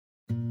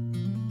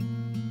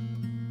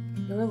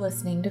You're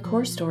listening to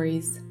Core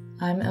Stories.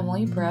 I'm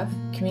Emily Bruff,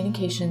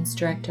 Communications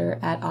Director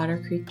at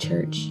Otter Creek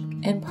Church.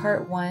 In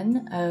part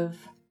one of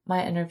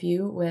my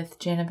interview with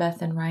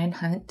Janabeth and Ryan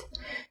Hunt,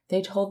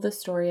 they told the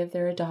story of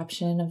their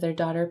adoption of their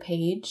daughter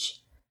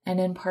Paige. And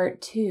in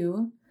part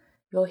two,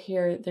 you'll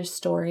hear their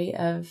story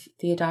of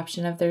the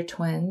adoption of their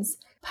twins,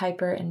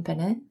 Piper and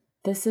Bennett.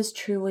 This is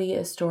truly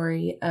a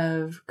story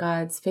of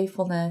God's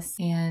faithfulness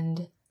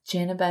and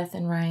Janabeth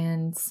and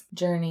Ryan's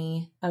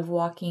journey of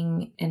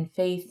walking in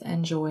faith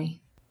and joy.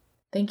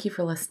 Thank you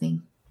for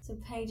listening. So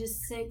Paige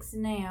is 6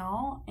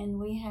 now, and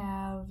we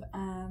have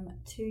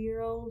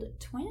 2-year-old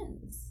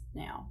twins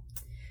now.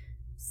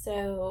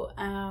 So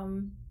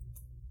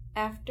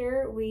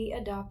after we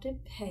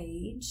adopted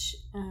Paige,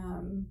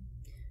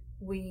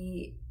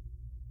 we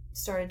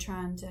started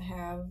trying to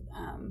have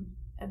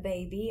a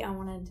baby. I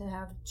wanted to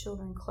have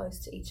children close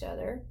to each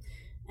other,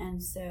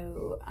 and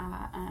so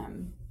I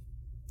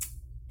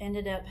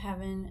ended up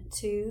having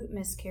 2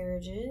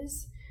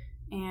 miscarriages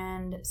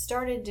and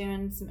started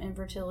doing some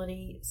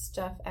infertility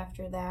stuff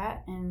after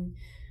that, and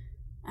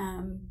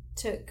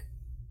took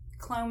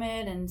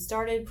Clomid and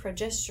started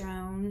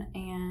progesterone,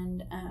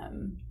 and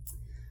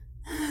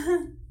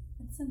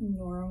it's a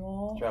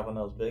normal... Dropping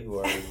those big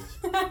words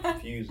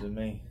confusing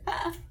me.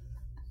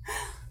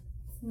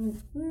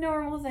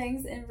 Normal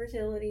things,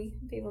 infertility,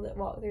 people that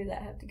walk through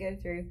that have to go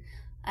through.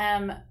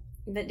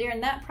 But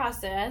during that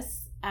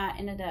process, I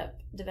ended up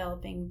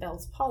developing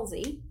Bell's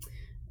palsy,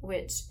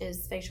 which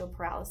is facial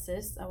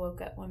paralysis. I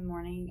woke up one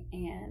morning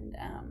and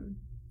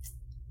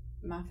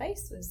my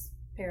face was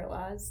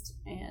paralyzed,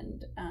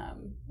 and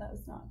that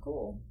was not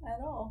cool at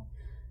all.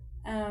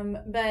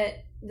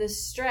 But the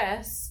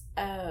stress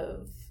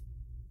of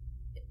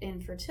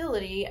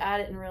infertility, I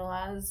didn't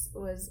realize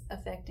was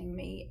affecting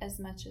me as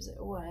much as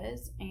it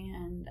was.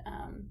 And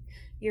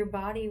your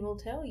body will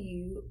tell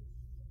you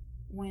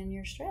when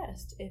you're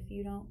stressed if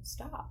you don't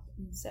stop.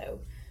 And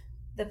so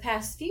the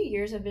past few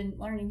years I've been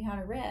learning how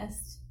to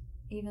rest,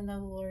 even though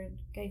the Lord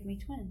gave me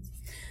twins.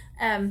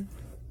 I'm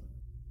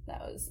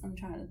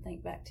trying to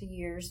think back to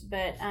years,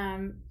 but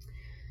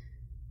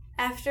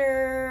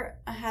after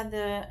I had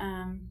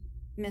the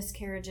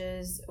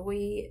miscarriages,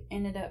 we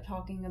ended up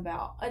talking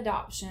about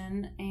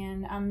adoption,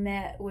 and I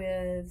met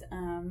with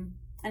an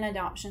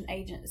adoption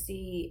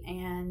agency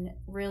and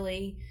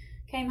really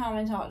came home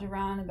and talked to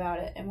Ryan about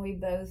it, and we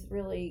both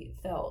really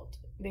felt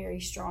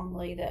very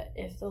strongly that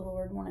if the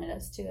Lord wanted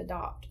us to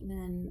adopt,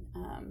 then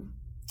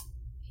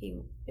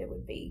it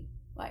would be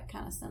like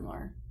kind of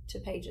similar to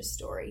Paige's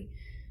story.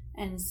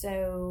 And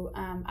so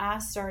I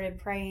started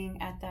praying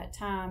at that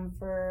time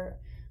for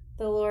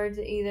the Lord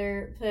to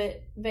either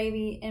put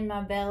baby in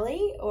my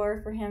belly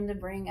or for him to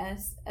bring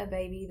us a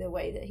baby the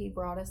way that he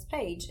brought us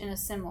Paige, in a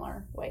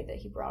similar way that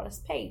he brought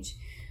us Paige.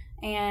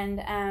 And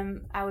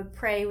I would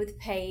pray with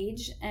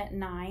Paige at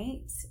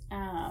night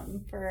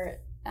for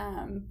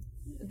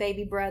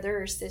baby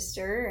brother or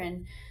sister.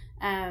 And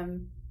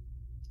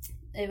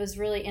it was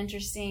really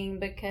interesting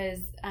because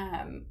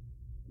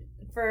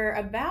for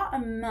about a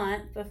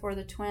month before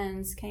the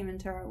twins came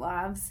into our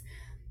lives,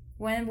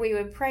 when we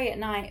would pray at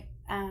night,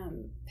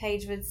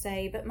 Paige would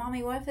say, "But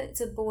Mommy, what if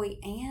it's a boy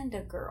and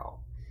a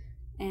girl?"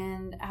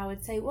 And I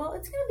would say, "Well,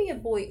 it's going to be a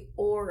boy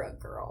or a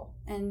girl."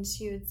 And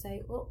she would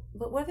say, "Well,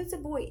 but what if it's a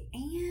boy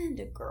and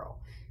a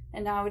girl?"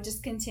 And I would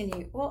just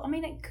continue, "Well, I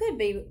mean, it could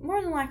be, but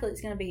more than likely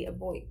it's going to be a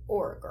boy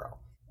or a girl."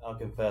 I'll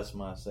confess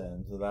my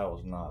sins that I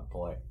was not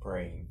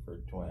praying for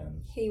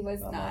twins. He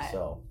was not.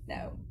 Myself.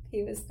 No,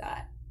 he was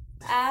not.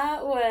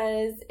 I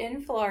was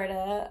in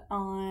Florida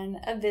on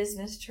a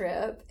business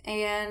trip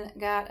and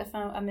got a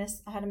phone.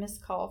 I had a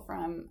missed call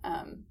from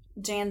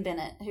Jan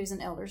Bennett, who's an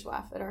elder's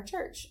wife at our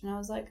church. And I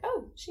was like,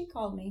 oh, she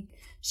called me.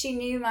 She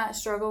knew my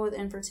struggle with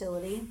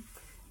infertility.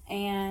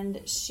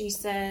 And she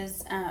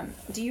says,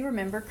 do you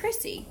remember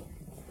Chrissy?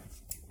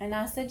 And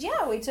I said,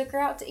 yeah, we took her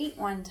out to eat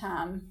one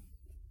time.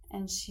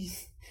 And she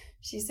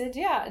said,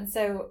 yeah. And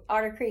so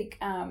Otter Creek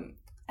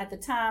at the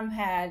time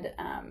had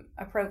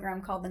a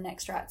program called The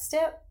Next Right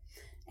Step.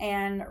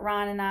 And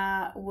Ryan and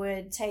I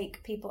would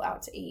take people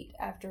out to eat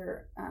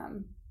after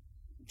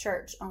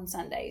church on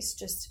Sundays.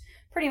 Just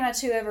pretty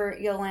much whoever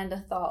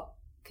Yolanda thought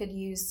could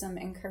use some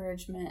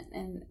encouragement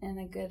and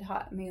a good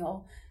hot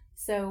meal.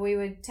 So we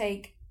would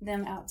take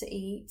them out to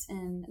eat.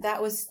 And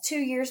that was 2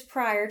 years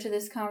prior to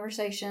this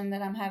conversation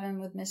that I'm having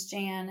with Miss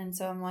Jan. And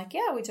so I'm like,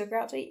 yeah, we took her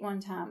out to eat one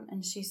time.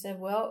 And she said,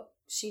 well,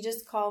 she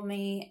just called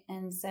me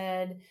and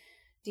said,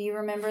 do you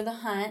remember the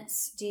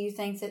Hunts? Do you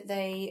think that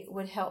they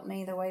would help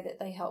me the way that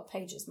they helped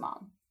Paige's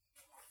mom?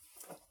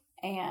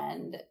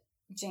 And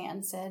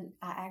Jan said,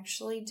 I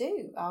actually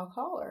do. I'll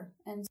call her.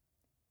 And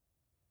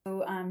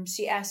so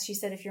she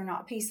said, if you're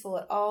not peaceful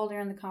at all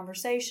during the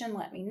conversation,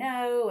 let me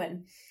know.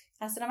 And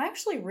I said, I'm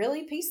actually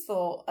really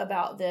peaceful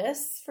about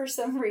this for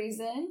some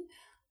reason.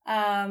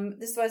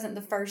 This wasn't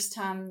the first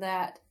time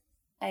that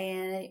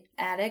an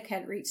addict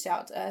had reached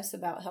out to us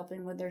about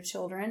helping with their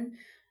children.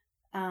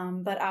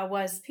 But I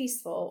was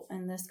peaceful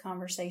in this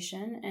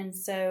conversation. And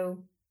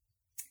so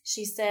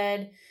she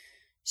said,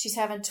 she's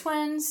having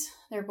twins.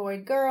 They're boy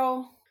and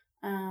girl.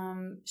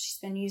 She's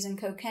been using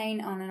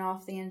cocaine on and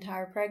off the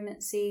entire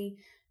pregnancy,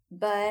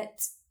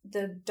 but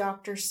the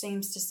doctor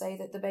seems to say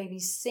that the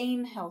babies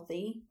seem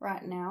healthy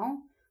right now,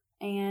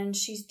 and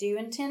she's due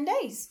in 10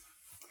 days.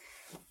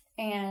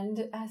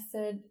 And I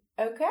said,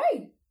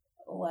 okay,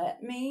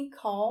 let me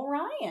call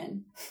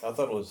Ryan. I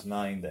thought it was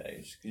 9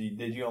 days.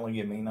 Did you only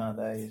give me 9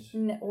 days?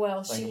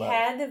 Well, she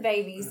had the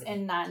babies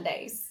in 9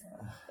 days.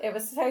 It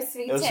was supposed to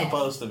be 10. It was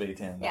supposed to be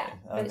 10 days. Yeah,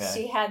 but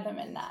she had them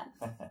in 9.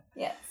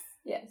 Yes.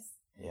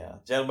 Yeah.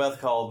 Jenna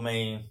Beth called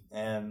me,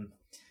 and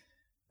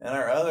in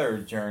our other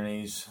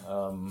journeys,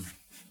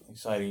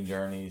 exciting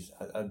journeys,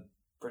 I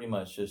pretty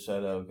much just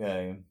said,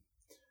 okay.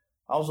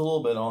 I was a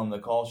little bit on the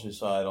cautious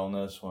side on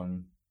this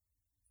one,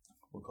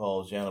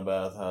 because Jenna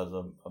Beth has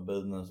a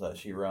business that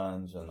she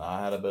runs, and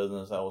I had a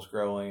business that was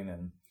growing,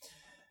 and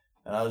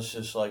I was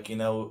just like,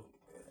 I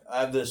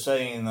have this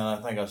saying that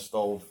I think I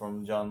stole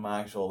from John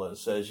Maxwell that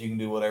says you can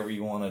do whatever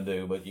you want to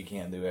do, but you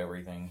can't do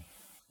everything.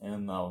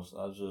 And I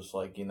was just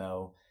like, you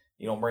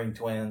don't bring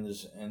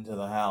twins into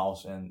the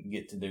house and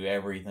get to do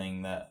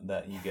everything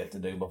that you get to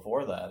do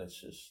before that.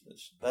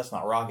 That's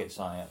not rocket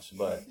science,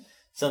 but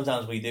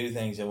sometimes we do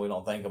things and we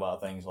don't think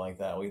about things like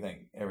that. We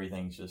think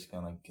everything's just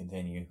going to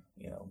continue,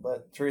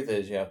 but the truth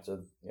is you have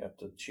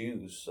to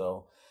choose.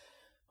 So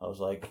I was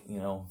like,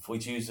 if we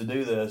choose to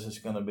do this, it's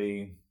going to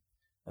be,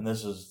 and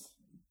this is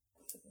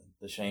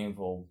the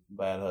shameful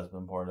bad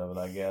husband part of it,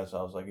 I guess.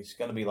 I was like, it's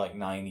going to be like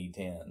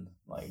 90-10,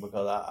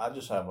 because I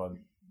just have a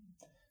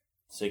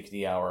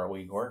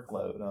 60-hour-a-week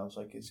workload. And I was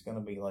like, it's going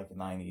to be like a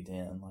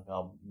 90-10.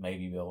 I'll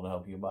maybe be able to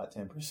help you about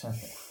 10%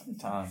 of the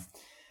time.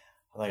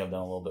 I think I've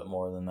done a little bit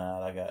more than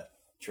that. I got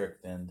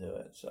tricked into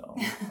it. So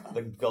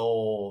the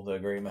goal, the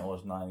agreement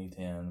was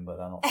 90-10, but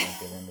I don't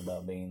think it ended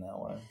up being that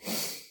way.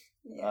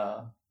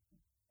 Yeah.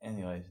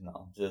 Anyways,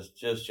 no,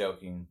 just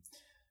joking.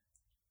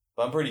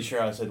 But I'm pretty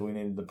sure I said we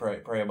needed to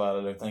pray about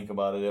it or think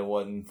about it. It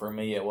wasn't, for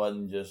me, it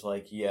wasn't just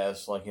like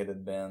yes, like it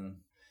had been.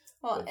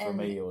 Well, but for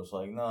me, it was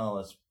like, no,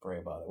 let's pray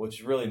about it,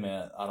 which really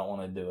meant I don't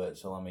want to do it,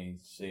 so let me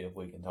see if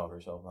we can talk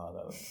ourselves out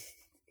of it.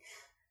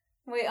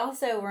 We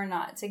also were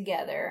not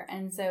together,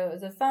 and so it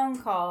was a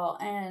phone call,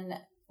 and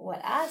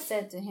what I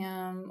said to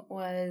him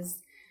was,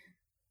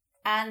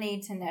 I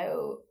need to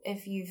know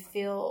if you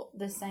feel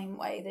the same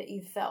way that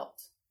you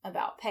felt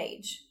about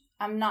Paige.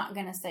 I'm not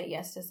going to say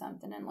yes to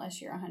something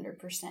unless you're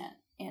 100%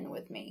 in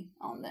with me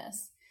on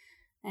this.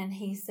 And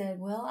he said,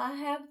 well, I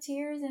have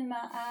tears in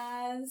my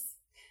eyes.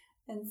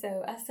 And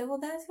so I said, well,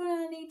 that's what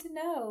I need to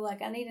know.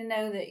 I need to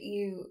know that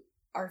you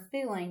are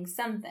feeling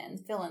something,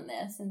 feeling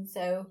this. And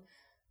so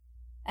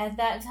at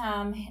that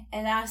time,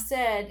 and I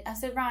said,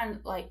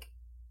 Ryan,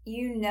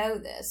 you know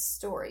this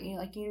story.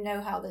 You know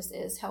how this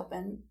is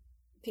helping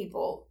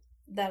people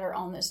that are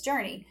on this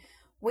journey.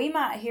 We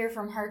might hear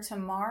from her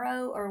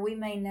tomorrow, or we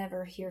may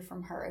never hear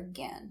from her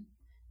again.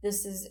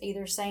 This is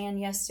either saying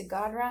yes to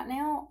God right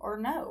now or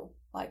no.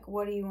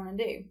 What do you want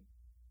to do?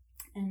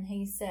 And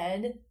he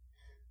said,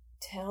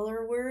 tell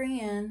her we're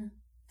in.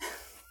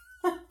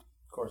 Of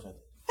course I did.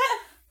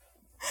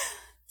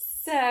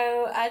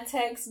 So I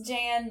text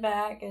Jan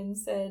back and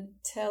said,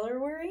 tell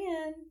her we're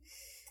in.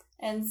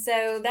 And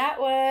so that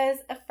was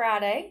a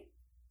Friday.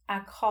 I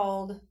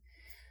called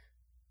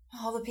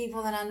all the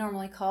people that I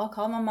normally called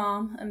my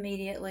mom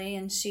immediately,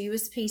 and she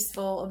was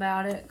peaceful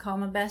about it.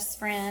 Called my best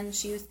friend.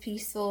 She was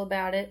peaceful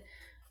about it.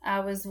 I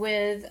was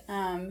with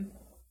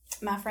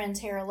my friend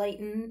Tara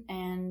Layton,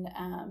 and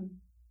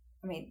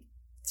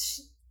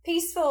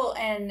peaceful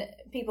and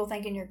people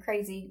thinking you're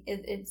crazy,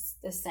 it's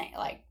the same.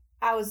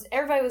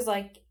 Everybody was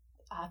like,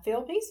 I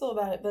feel peaceful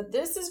about it, but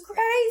this is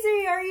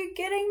crazy. Are you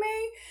kidding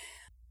me?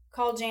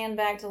 Called Jan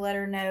back to let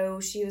her know.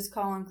 She was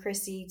calling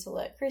Chrissy to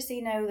let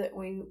Chrissy know that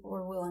we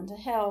were willing to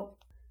help.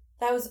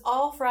 That was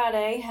all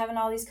Friday, having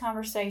all these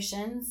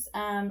conversations.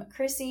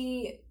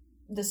 Chrissy,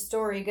 the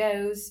story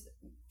goes,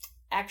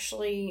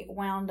 actually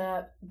wound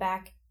up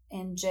back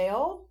in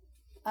jail.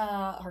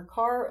 Her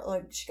car,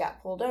 she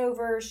got pulled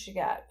over, she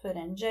got put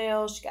in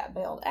jail, she got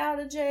bailed out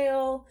of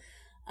jail.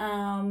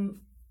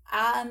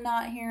 I'm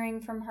not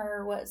hearing from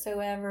her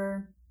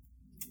whatsoever.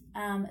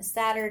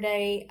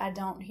 Saturday, I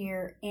don't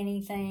hear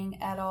anything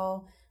at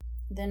all.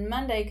 Then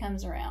Monday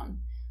comes around.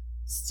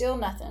 Still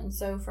nothing.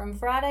 So from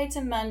Friday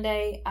to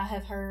Monday, I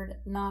have heard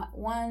not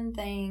one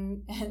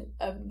thing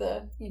of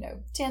the,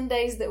 10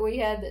 days that we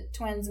had that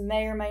twins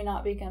may or may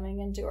not be coming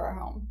into our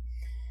home.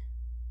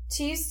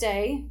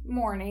 Tuesday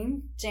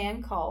morning,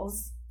 Jan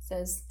calls,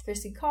 says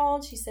Chrissy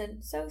called. She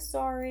said, so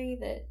sorry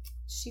that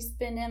she's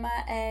been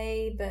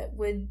MIA, but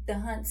would the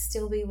Hunts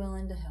still be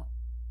willing to help?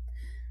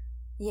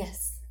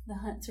 Yes, the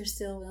Hunts are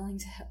still willing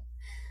to help.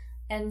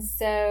 And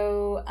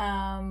so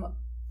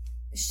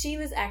she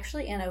was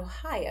actually in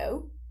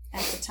Ohio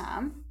at the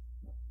time.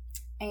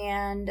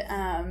 And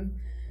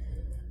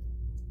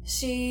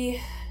she's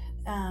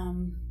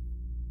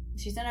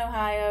in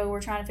Ohio.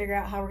 We're trying to figure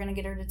out how we're going to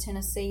get her to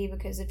Tennessee,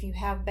 because if you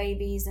have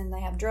babies and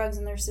they have drugs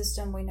in their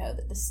system, we know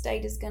that the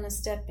state is going to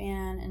step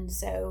in. And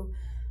so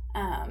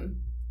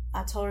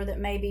I told her that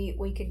maybe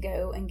we could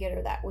go and get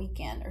her that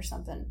weekend or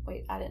something.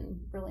 I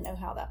didn't really know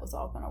how that was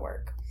all going to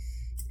work.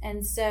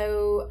 And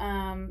so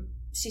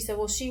she said,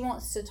 well, she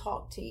wants to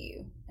talk to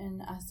you.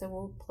 And I said,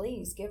 well,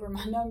 please give her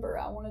my number.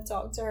 I want to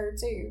talk to her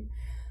too.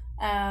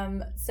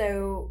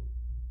 So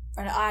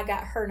I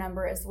got her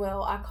number as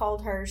well. I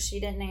called her. She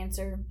didn't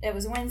answer. It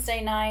was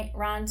Wednesday night.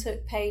 Ryan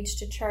took Paige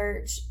to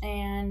church,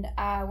 and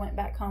I went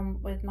back home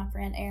with my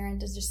friend Erin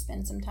to just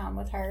spend some time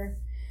with her.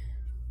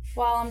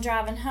 While I'm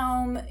driving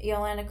home,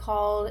 Yolanda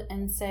called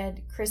and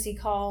said, Chrissy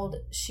called.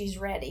 She's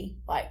ready.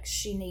 Like,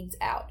 she needs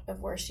out of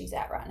where she's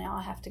at right now.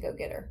 I have to go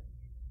get her.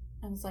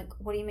 I was like,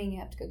 what do you mean you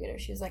have to go get her?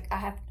 She was like, I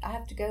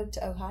have to go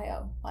to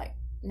Ohio, like,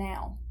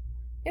 now.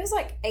 It was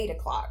like 8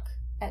 o'clock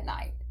at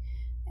night.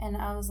 And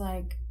I was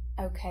like,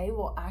 okay,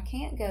 well, I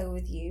can't go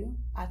with you.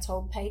 I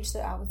told Paige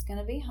that I was going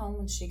to be home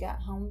when she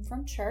got home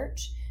from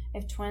church.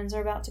 If twins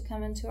are about to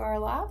come into our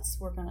lives,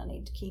 we're going to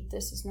need to keep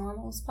this as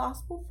normal as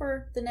possible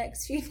for the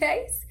next few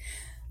days.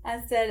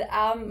 I said,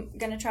 I'm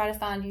going to try to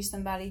find you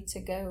somebody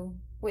to go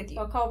with you.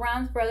 I called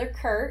Ryan's brother,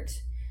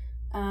 Kurt,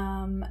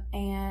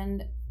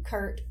 and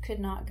Kurt could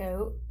not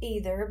go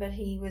either, but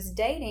he was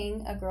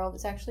dating a girl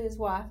that's actually his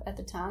wife at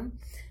the time.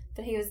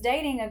 But he was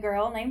dating a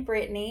girl named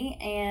Brittany,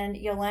 and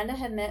Yolanda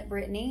had met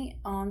Brittany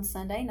on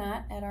Sunday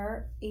night at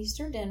our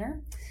Easter dinner.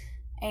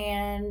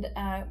 And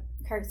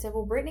Kurt said,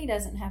 well, Brittany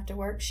doesn't have to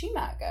work. She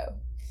might go.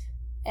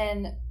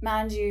 And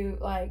mind you,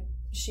 like,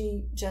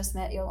 she just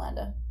met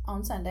Yolanda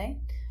on Sunday.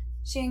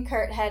 She and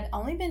Kurt had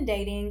only been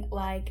dating,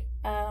 like,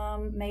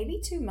 maybe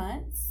 2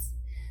 months.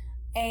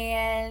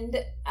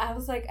 And I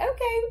was like,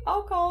 okay,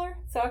 I'll call her.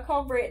 So I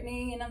called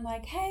Brittany, and I'm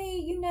like, hey,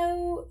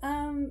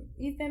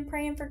 you've been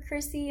praying for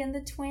Chrissy and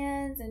the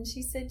twins. And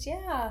she said,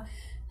 yeah.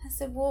 I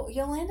said, well,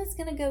 Yolanda's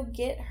going to go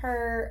get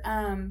her.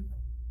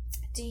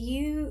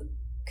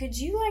 Could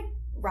you like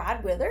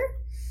ride with her?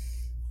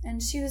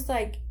 And she was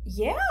like,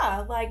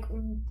 yeah, like,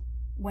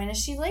 when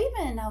is she leaving?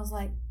 And I was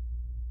like,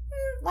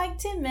 like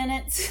 10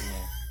 minutes.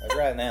 Yeah, like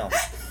right now.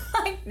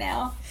 Like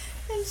now.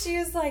 And she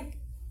was like,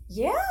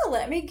 yeah,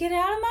 let me get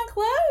out of my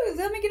clothes.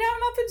 Let me get out of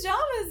my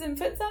pajamas and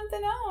put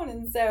something on.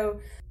 And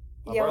so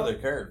my brother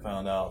Kurt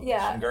found out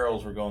some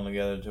girls were going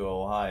together to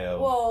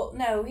Ohio. Well,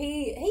 no,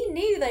 he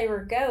knew they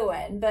were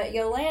going, but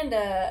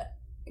Yolanda,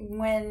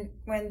 when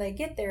they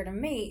get there to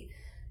meet,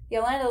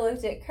 Yolanda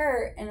looked at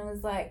Kurt and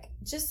was like,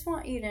 just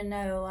want you to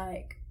know,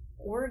 like,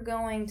 we're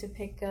going to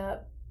pick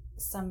up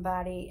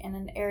somebody in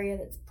an area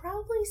that's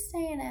probably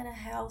staying at a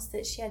house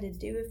that she had to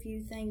do a few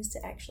things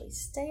to actually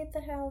stay at the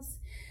house.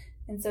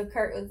 And so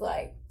Kurt was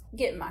like,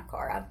 get in my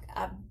car.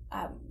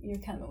 You're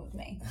coming with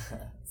me.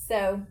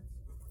 So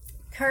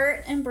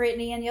Kurt and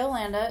Brittany and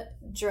Yolanda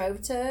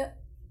drove to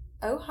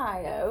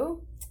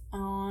Ohio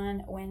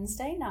on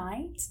Wednesday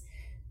night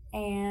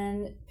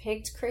and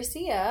picked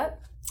Chrissy up.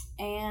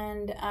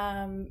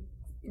 And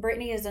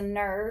Brittany is a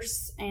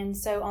nurse. And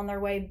so on their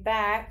way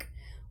back,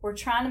 we're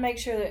trying to make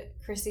sure that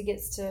Chrissy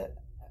gets to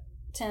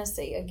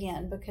Tennessee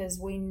again, because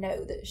we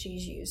know that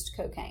she's used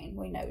cocaine.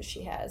 We know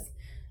she has.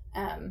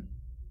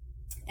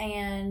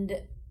 And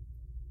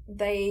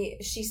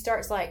she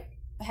starts like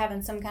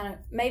having some kind of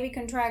maybe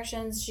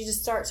contractions. She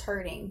just starts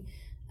hurting.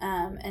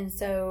 And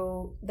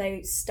so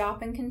they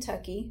stop in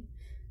Kentucky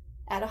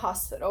at a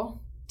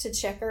hospital to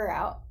check her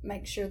out,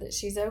 make sure that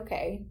she's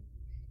okay.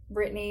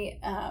 Brittany,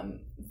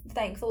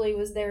 thankfully,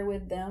 was there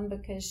with them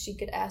because she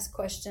could ask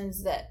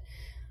questions that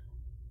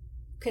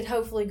could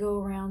hopefully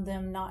go around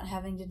them not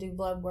having to do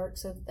blood work,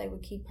 so that they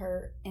would keep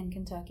her in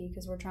Kentucky,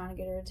 because we're trying to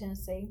get her to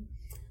Tennessee.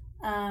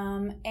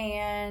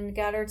 And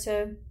got her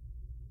to,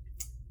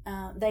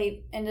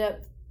 they ended up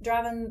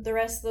driving the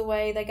rest of the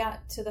way. They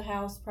got to the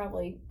house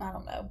probably, I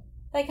don't know.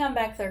 They come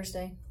back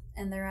Thursday,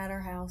 and they're at our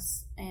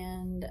house,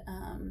 and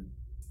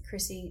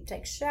Chrissy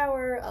takes a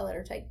shower. I let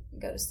her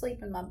go to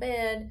sleep in my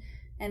bed,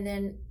 and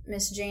then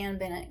Miss Jan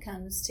Bennett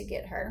comes to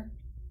get her.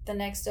 The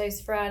next day's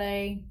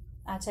Friday.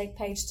 I take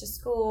Paige to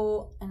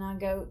school, and I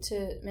go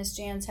to Miss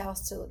Jan's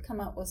house to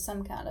come up with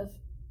some kind of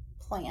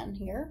plan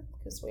here,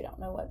 because we don't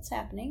know what's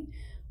happening.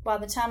 By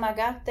the time I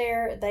got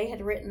there, they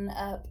had written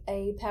up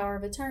a power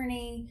of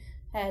attorney,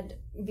 had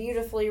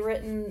beautifully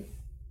written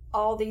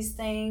all these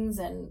things,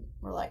 and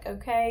we're like,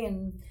 okay.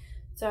 And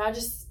so I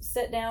just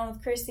sat down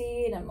with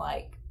Chrissy, and I'm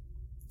like,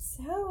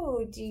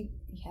 so do you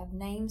have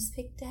names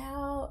picked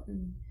out?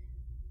 And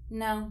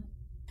no.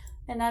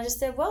 And I just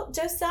said, well,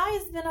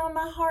 Josiah's been on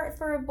my heart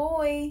for a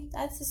boy.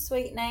 That's a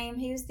sweet name.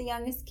 He was the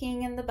youngest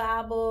king in the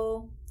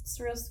Bible. It's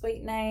a real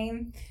sweet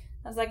name.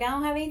 I was like, I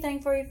don't have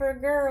anything for you for a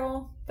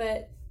girl,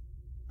 but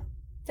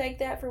take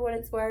that for what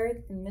it's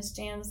worth. And Miss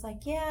Jan was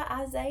like, yeah,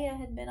 Isaiah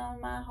had been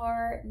on my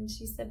heart. And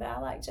she said, but I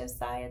like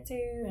Josiah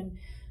too. And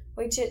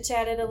we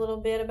chit-chatted a little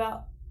bit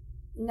about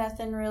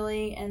nothing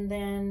really. And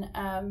then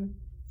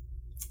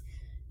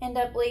end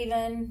up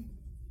leaving.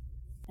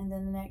 And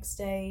then the next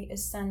day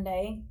is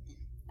Sunday.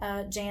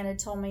 Jan had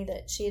told me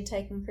that she had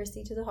taken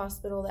Chrissy to the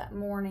hospital that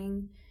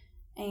morning,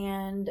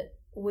 and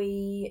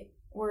we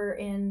were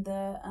in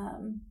the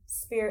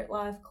Spirit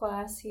Life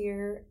class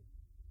here,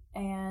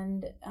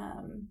 and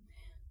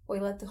we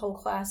let the whole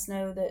class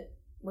know that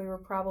we were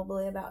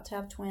probably about to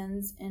have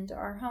twins into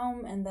our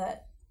home and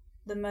that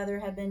the mother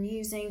had been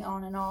using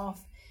on and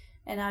off.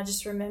 And I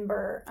just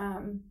remember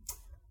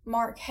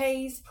Mark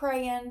Hayes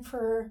praying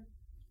for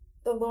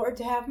the Lord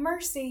to have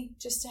mercy,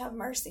 just to have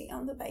mercy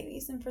on the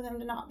babies and for them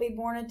to not be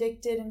born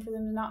addicted and for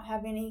them to not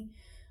have any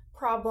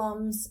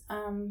problems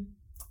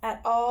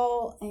at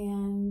all.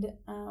 And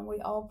we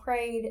all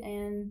prayed,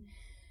 and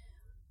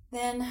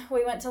then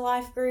we went to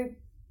life group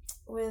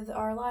with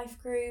our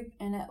life group,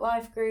 and at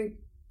life group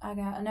I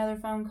got another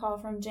phone call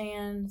from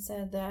Jan,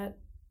 said that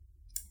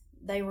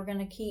they were going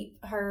to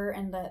keep her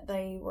and that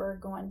they were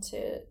going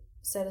to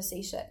set a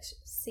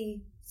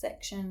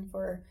C-section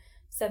for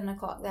 7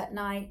 o'clock that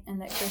night,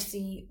 and that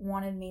Chrissy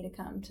wanted me to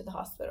come to the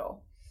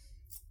hospital.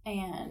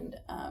 And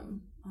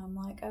I'm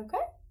like, okay.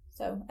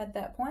 So at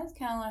that point, it's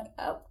kind of like,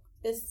 oh,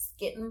 this is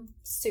getting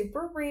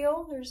super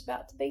real. There's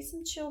about to be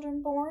some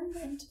children born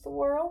into the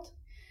world.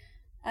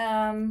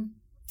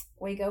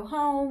 We go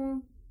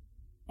home,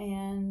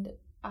 and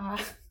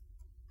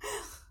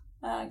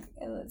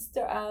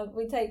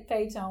we take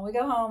Paige home. We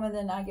go home, and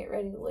then I get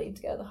ready to leave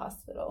to go to the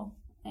hospital.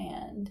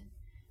 And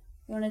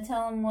you want to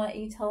tell them what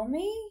you told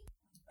me?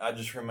 I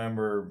just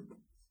remember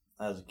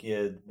as a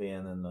kid being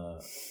in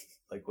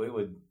we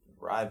would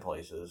ride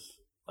places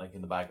like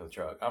in the back of the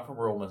truck. I'm from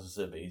rural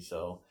Mississippi,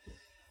 so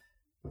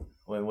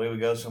when we would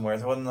go somewhere,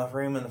 if there wasn't enough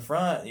room in the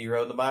front, you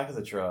rode the back of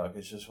the truck.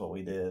 It's just what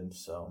we did,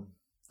 so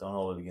don't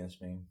hold it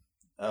against me.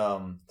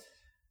 But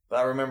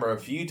I remember a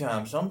few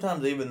times,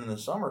 sometimes even in the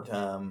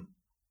summertime,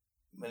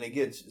 when it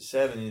gets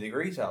 70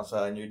 degrees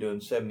outside and you're doing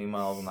 70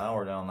 miles an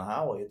hour down the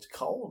highway, it's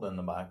cold in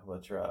the back of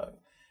a truck.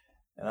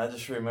 And I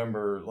just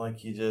remember,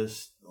 you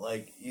just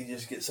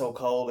get so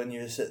cold and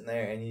you're just sitting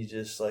there and you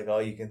just,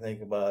 all you can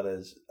think about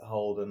is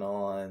holding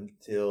on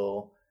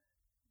till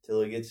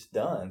it gets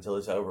done, till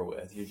it's over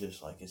with. You're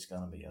just like, it's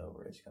going to be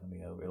over. It's going to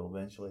be over. It'll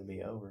eventually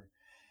be over.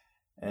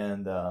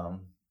 And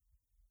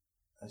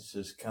that's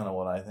just kind of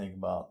what I think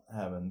about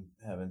having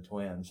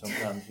twins.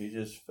 Sometimes you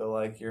just feel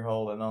like you're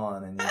holding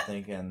on and you're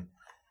thinking,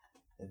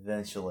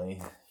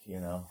 eventually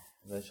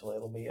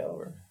it'll be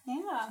over.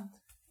 Yeah.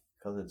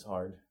 Because it's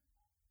hard.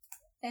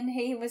 And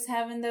he was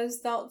having those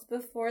thoughts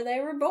before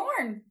they were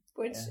born,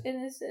 which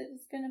it's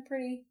been a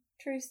pretty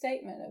true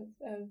statement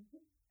of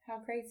how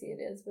crazy it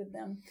is with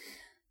them.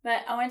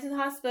 But I went to the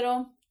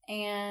hospital,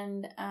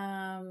 and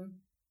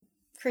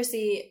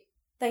Chrissy,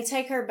 they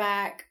take her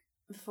back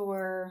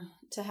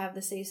to have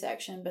the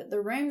C-section. But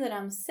the room that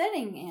I'm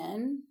sitting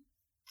in,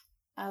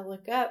 I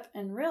look up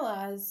and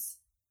realize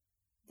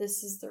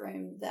this is the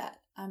room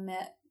that I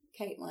met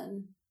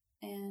Caitlin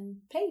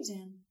and Paige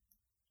in.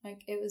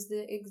 It was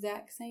the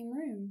exact same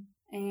room.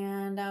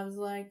 And I was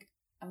like,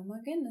 oh my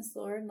goodness,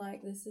 Lord,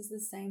 this is the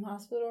same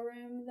hospital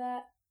room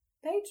that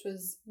Paige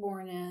was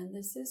born in.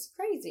 This is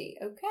crazy.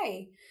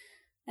 Okay.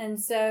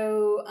 And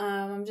so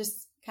I'm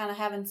just kind of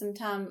having some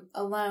time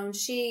alone.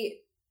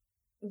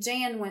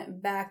 Jan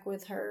went back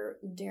with her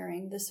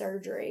during the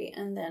surgery,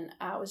 and then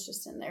I was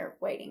just in there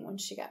waiting when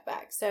she got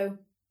back. So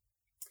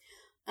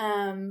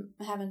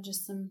having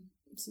just some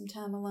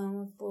time alone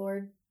with the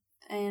Lord.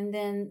 And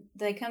then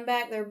they come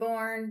back, they're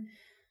born.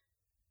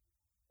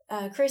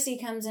 Chrissy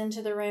comes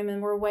into the room,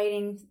 and we're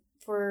waiting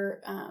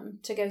for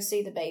to go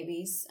see the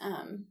babies.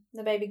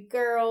 The baby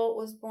girl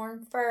was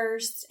born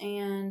first,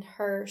 and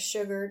her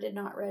sugar did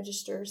not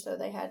register, so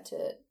they had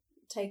to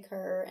take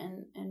her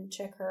and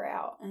check her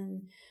out.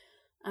 And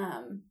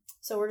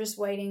so we're just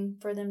waiting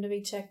for them to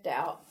be checked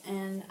out.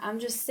 And I'm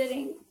just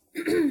sitting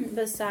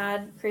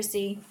beside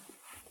Chrissy,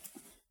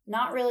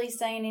 not really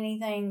saying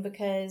anything,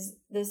 because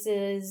this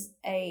is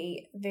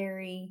a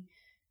very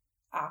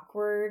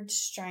awkward,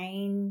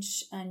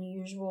 strange,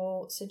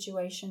 unusual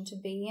situation to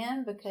be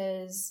in,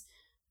 because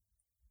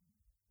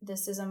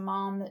this is a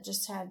mom that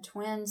just had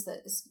twins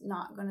that is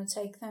not going to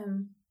take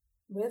them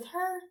with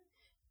her.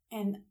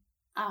 And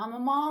I'm a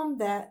mom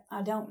that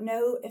I don't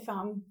know if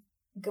I'm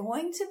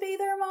going to be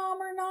their mom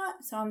or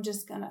not. So I'm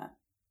just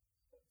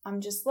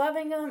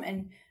loving them.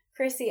 And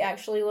Chrissy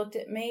actually looked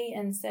at me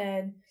and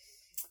said,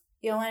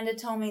 Yolanda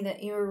told me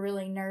that you were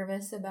really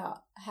nervous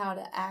about how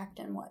to act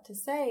and what to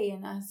say.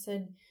 And I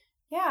said,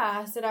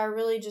 yeah, I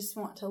really just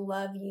want to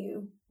love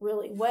you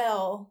really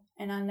well.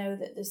 And I know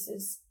that this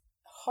is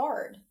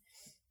hard.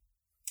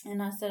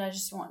 And I said, I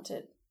just want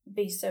to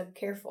be so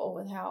careful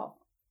with how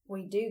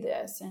we do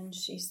this. And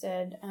she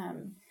said,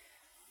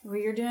 well,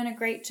 you're doing a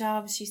great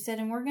job. She said,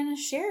 and we're going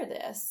to share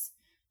this.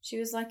 She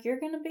was like,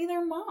 you're going to be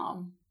their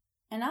mom,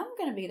 and I'm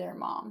going to be their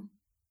mom,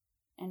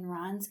 and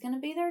Ryan's going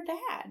to be their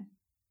dad.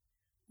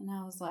 And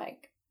I was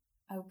like,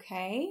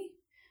 okay.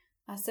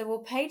 I said, well,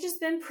 Paige has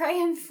been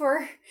praying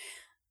for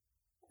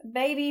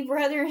baby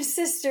brother and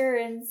sister,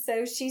 and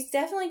so she's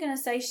definitely going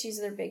to say she's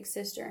their big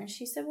sister. And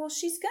she said, well,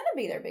 she's going to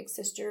be their big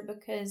sister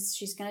because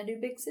she's going to do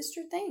big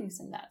sister things,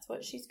 and that's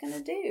what she's going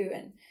to do.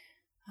 And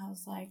I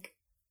was like,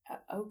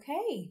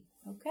 okay,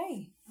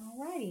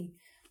 alrighty.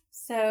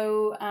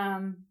 So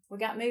we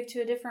got moved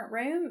to a different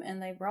room, and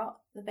they brought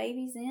the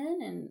babies in,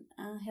 and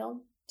I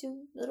held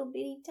 2 little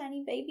bitty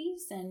tiny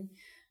babies, and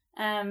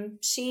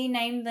She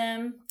named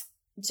them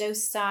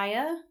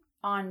Josiah.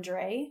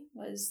 Andre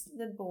was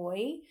the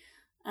boy.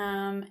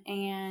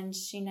 And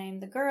she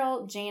named the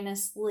girl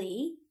Janice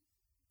Lee.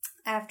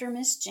 After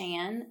Miss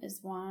Jan is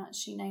why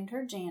she named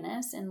her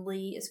Janice, and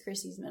Lee is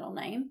Chrissy's middle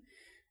name.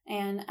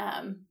 And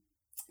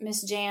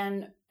Miss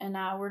Jan and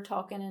I were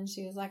talking, and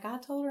she was like, I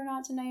told her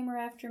not to name her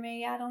after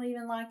me. I don't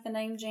even like the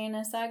name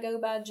Janice. I go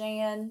by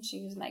Jan.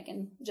 She was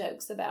making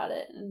jokes about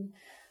it. And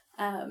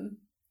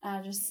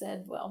I just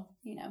said, well,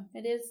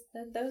 it is,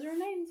 those are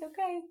names,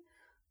 okay.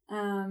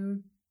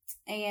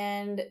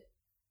 And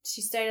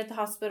she stayed at the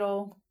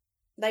hospital.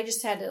 They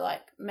just had to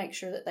make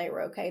sure that they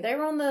were okay. They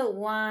were on the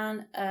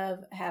line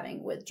of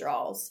having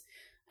withdrawals.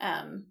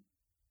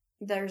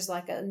 There's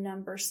a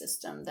number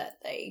system that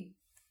they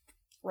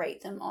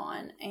rate them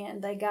on,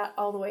 and they got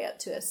all the way up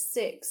to a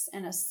 6,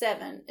 and a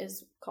 7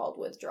 is called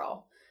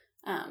withdrawal.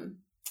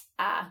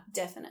 I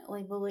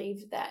definitely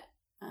believe that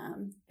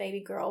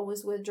baby girl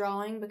was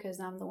withdrawing because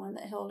I'm the one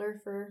that held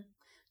her for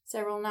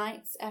several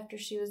nights after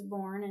she was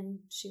born, and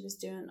she was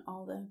doing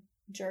all the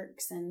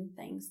jerks and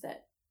things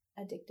that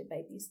addicted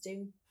babies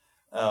do.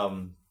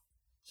 So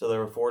they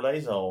were 4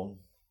 days old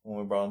when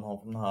we brought them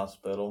home from the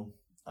hospital.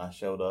 I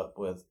showed up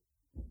with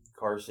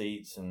car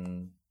seats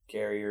and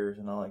carriers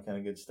and all that kind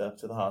of good stuff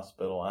to the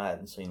hospital. I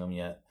hadn't seen them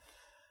yet.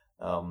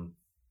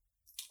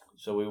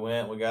 So we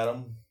went, we got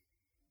them,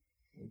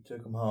 we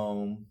took them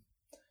home.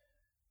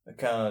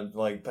 Kind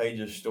of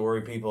Paige's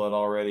story, people had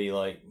already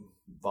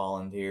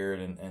volunteered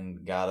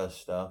and got us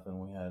stuff, and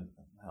we had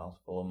a house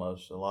full of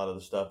a lot of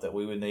the stuff that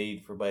we would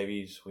need for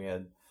babies. We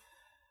had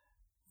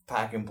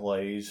pack and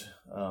plays,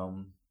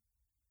 and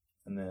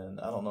then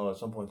I don't know, at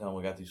some point in time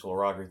we got these little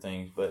rocker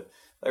things, but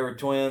they were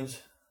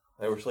twins.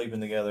 They were sleeping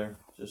together,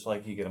 just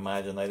like you could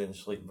imagine. They didn't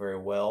sleep very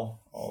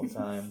well all the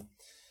time.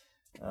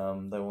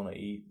 They want to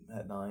eat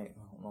at night.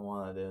 I don't know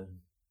why they did.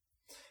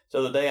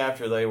 So the day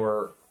after they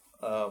were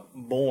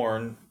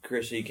born,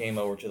 Chrissy came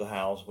over to the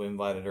house. We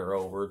invited her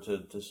over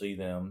to see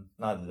them.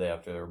 Not the day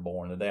after they were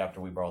born, the day after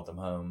we brought them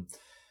home.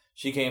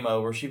 She came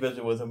over. She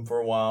visited with them for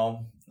a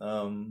while.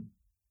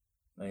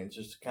 It's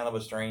just kind of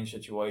a strange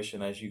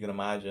situation, as you can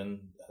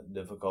imagine.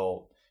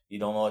 Difficult. You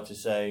don't know what to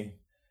say.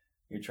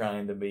 You're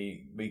trying to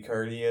be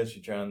courteous.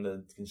 You're trying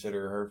to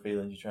consider her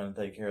feelings. You're trying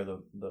to take care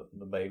of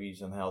the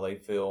babies and how they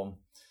feel.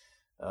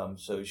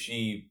 So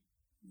she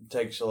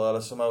takes a lot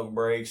of smoke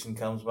breaks and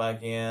comes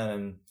back in,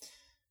 and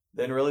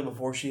then really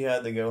before she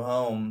had to go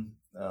home,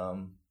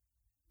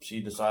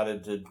 she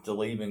decided to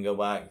leave and go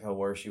back to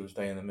where she was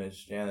staying at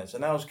Miss Janet's.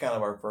 And that was kind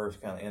of our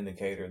first kind of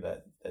indicator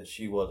that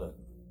she wasn't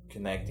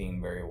connecting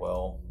very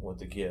well with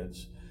the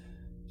kids.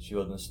 She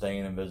wasn't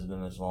staying and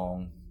visiting as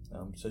long.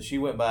 So she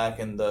went back,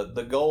 and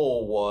the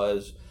goal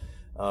was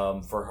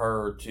for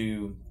her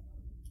to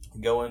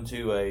go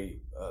into a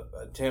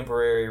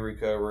temporary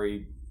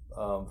recovery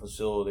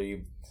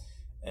facility,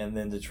 and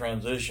then to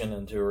transition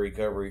into a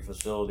recovery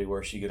facility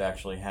where she could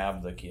actually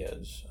have the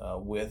kids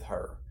with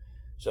her.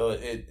 So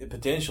it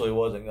potentially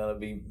wasn't going to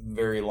be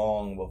very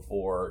long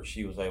before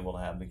she was able to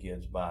have the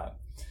kids back.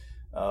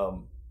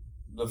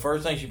 The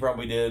first thing she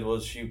probably did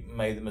was she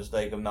made the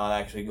mistake of not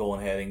actually going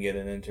ahead and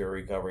getting into a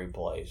recovery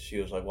place. She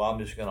was like, well, I'm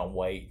just going to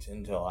wait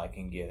until I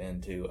can get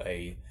into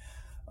a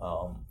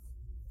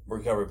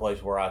recovery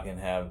place where I can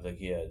have the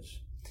kids.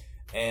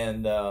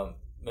 And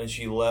then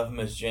she left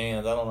Miss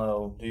Jan's. I don't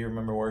know. Do you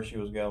remember where she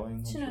was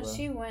going?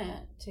 She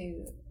went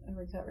to a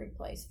recovery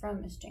place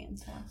from Miss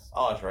Jan's house.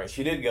 Oh, that's right.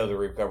 She did go to the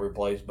recovery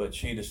place, but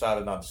she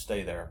decided not to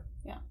stay there.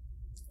 Yeah.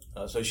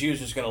 So she was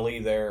just going to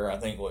leave there. I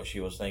think what she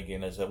was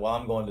thinking is that, well,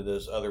 I'm going to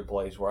this other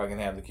place where I can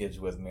have the kids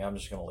with me. I'm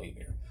just going to leave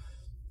here.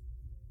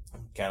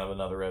 Kind of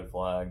another red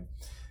flag.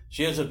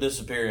 She ends up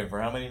disappearing for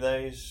how many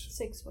days?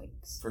 6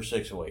 weeks. For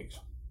 6 weeks.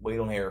 We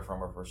don't hear from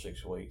her for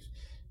 6 weeks.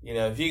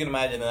 If you can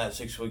imagine in that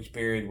 6 weeks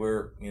period,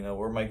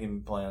 we're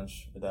making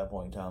plans at that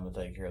point in time to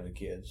take care of the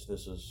kids.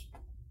 This is,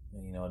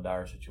 a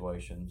dire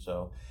situation.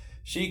 So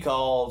she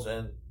calls,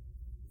 and,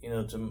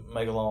 to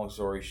make a long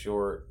story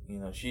short,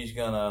 she's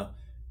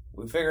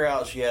we figure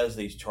out she has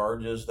these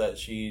charges that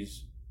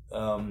she's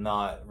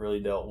not really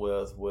dealt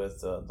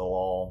with the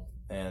law.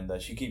 And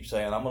she keeps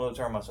saying, I'm going to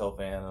turn myself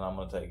in and I'm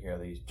going to take care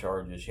of these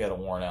charges. She had a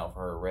warrant out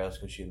for her arrest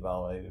because she had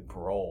violated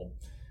parole.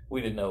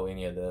 We didn't know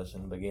any of this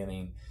in the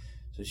beginning.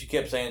 So she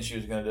kept saying she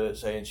was going to do it,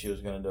 saying she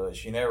was going to do it.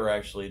 She never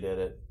actually did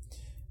it.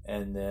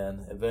 And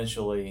then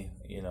eventually,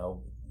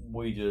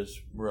 we just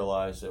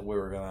realized that we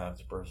were going to have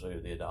to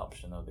pursue the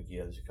adoption of the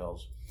kids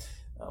because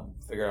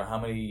figure out how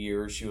many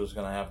years she was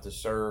going to have to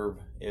serve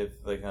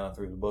if they kind of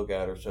threw the book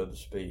at her, so to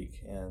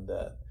speak. And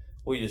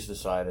we just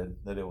decided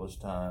that it was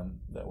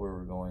time that we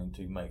were going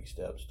to make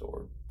steps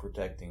toward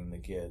protecting the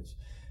kids,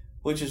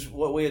 which is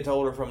what we had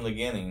told her from the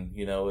beginning.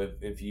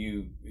 If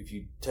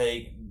you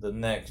take the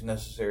next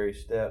necessary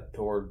step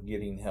toward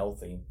getting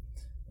healthy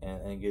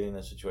and getting in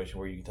a situation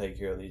where you can take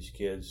care of these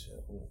kids,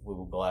 we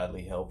will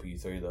gladly help you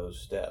through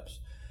those steps.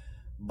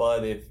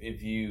 But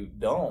if you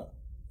don't,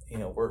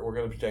 we're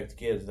going to protect the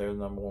kids. They're the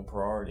number one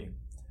priority.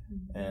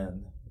 Mm-hmm.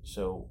 And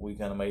so we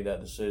kind of made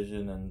that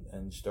decision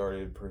and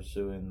started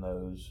pursuing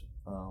those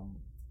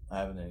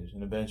avenues.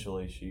 And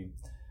eventually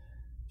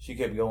she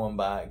kept going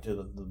back to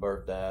the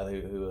birth dad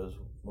who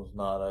was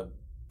not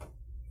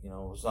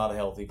a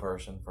healthy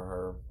person for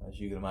her, as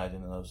you can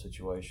imagine in those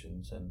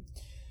situations. And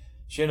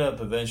she ended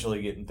up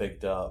eventually getting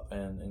picked up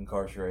and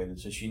incarcerated.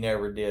 So she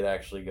never did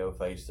actually go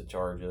face the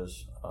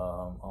charges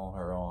on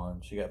her own.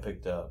 She got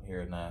picked up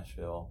here in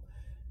Nashville,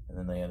 and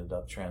then they ended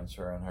up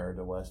transferring her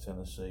to West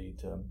Tennessee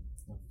to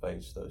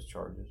face those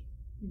charges.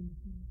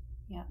 Mm-hmm.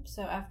 Yeah.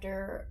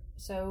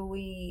 So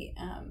we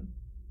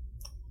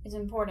it's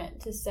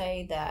important to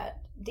say that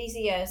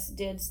DCS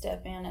did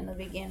step in the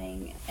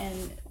beginning,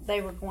 and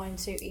they were going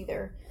to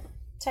either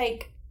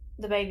take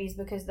the babies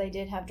because they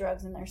did have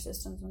drugs in their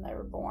systems when they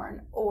were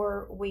born,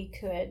 or we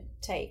could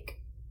take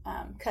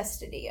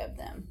custody of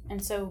them.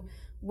 And so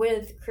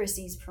with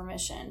Chrissy's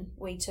permission,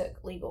 we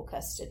took legal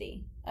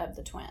custody of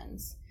the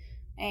twins.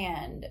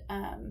 And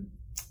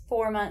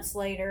 4 months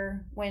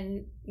later,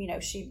 when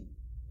she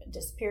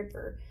disappeared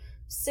for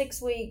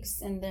 6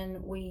 weeks, and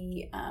then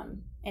we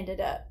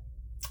ended up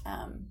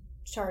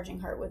charging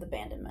her with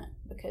abandonment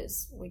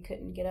because we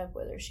couldn't get up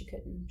with her. She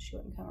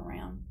wouldn't come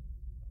around.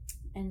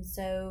 And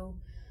so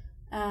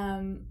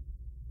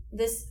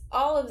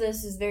all of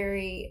this is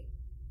very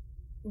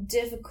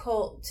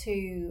difficult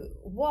to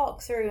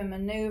walk through and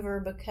maneuver,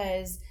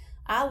 because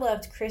I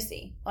loved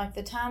Chrissy. Like,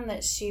 the time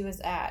that she was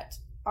at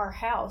our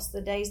house,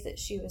 the days that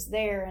she was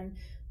there, and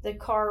the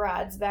car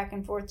rides back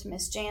and forth to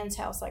Miss Jan's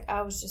house, like,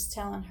 I was just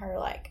telling her,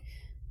 like,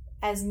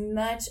 as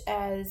much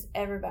as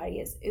everybody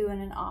is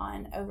oohing and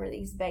ahhing over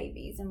these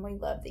babies, and we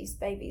love these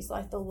babies,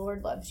 like, the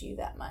Lord loves you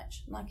that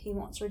much. Like, he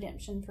wants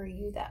redemption for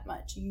you that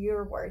much.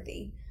 You're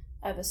worthy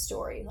of a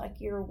story.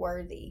 Like, you're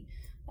worthy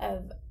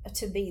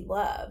to be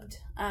loved.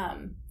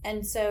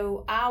 And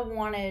so I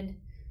wanted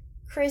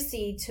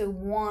Chrissy to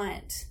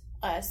want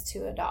us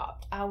to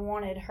adopt. I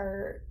wanted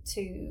her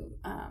to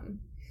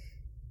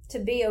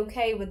be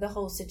okay with the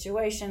whole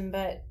situation,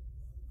 but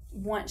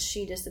once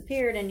she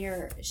disappeared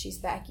and she's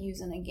back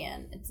using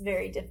again, it's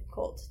very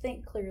difficult to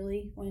think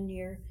clearly when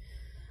you're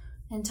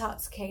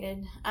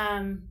intoxicated.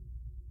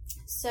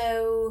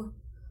 So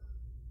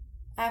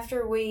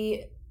after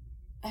we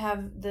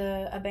have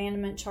the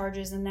abandonment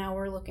charges, and now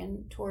we're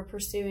looking toward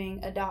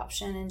pursuing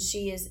adoption, and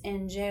she is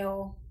in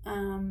jail,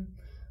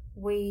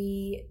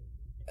 we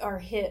are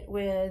hit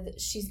with,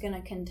 she's going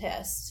to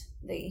contest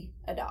the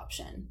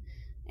adoption,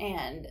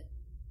 and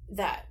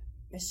that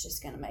is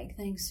just going to make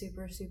things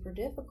super, super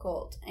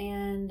difficult.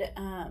 And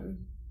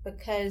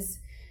because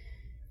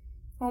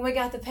when we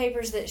got the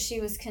papers that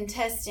she was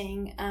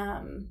contesting,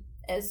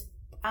 as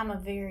I'm a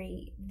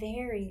very,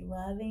 very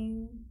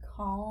loving,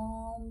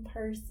 calm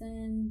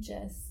person,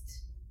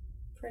 just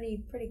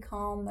pretty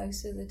calm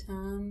most of the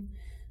time.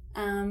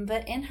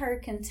 But in her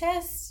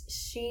contest,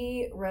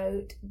 she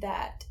wrote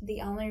that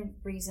the only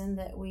reason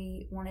that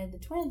we wanted the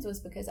twins was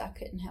because I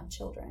couldn't have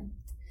children.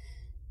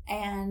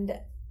 And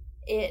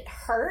it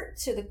hurt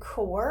to the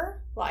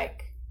core,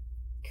 like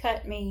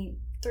cut me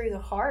through the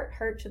heart,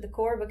 hurt to the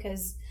core,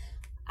 because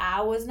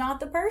I was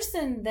not the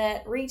person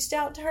that reached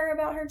out to her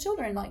about her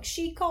children. Like,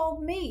 she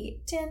called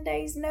me 10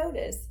 days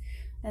notice.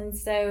 And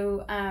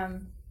so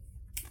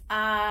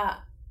I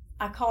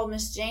called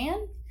Miss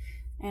Jan,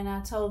 and I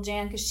told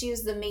Jan, because she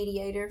was the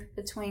mediator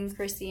between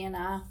Chrissy and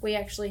I. We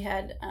actually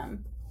had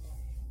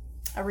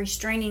a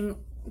restraining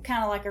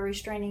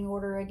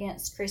order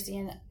against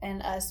Chrissy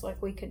and us.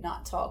 Like, we could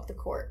not talk. The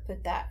court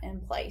put that in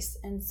place.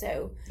 And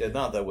so, yeah,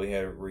 not that we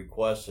had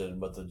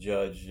requested, but the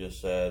judge just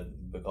said,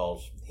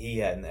 because he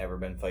hadn't ever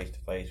been face to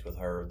face with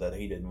her, that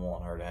he didn't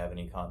want her to have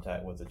any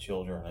contact with the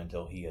children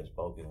until he had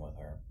spoken with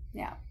her.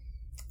 Yeah.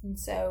 And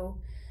so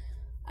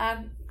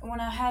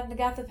when I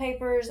got the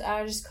papers,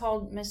 I just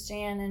called Miss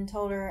Jan and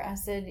told her, I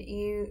said,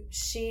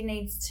 she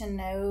needs to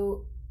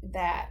know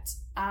that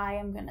I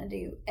am going to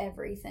do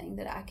everything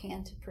that I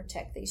can to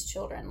protect these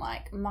children.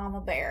 Like,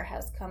 Mama Bear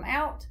has come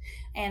out,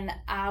 and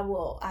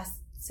I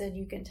said,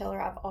 you can tell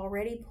her I've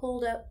already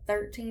pulled up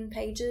 13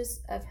 pages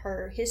of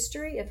her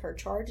history, of her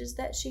charges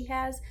that she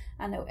has.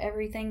 I know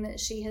everything that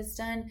she has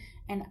done,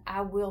 and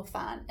I will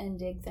find and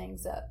dig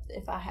things up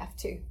if I have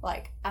to.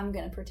 Like, I'm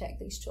going to protect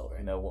these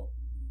children.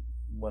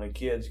 When a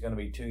kid's going to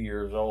be 2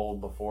 years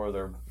old before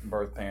their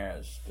birth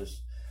parents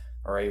just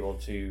are able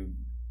to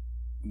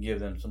give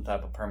them some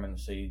type of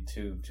permanency,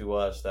 to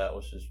us, that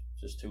was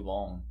just too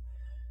long.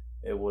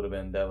 It would have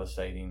been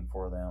devastating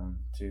for them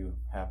to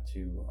have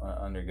to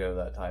undergo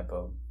that type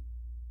of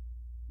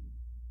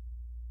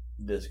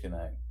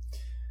disconnect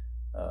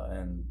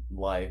and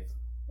life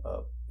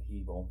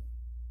upheaval.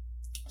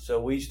 So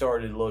we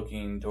started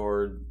looking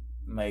toward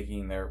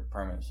making their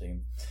permanency.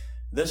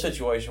 This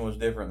situation was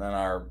different than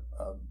our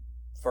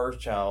first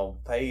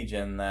child, Paige,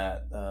 in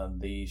that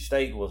the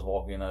state was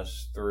walking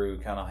us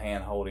through, kind of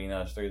hand holding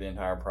us through the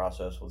entire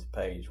process with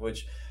Paige,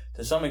 which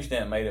to some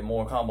extent made it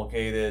more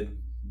complicated,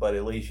 but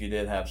at least you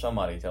did have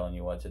somebody telling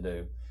you what to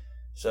do.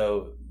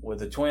 So with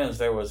the twins,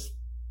 there was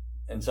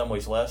in some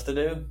ways less to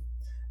do,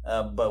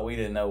 but we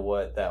didn't know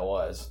what that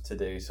was to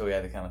do, so we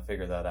had to kind of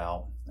figure that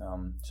out.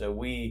 So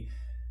we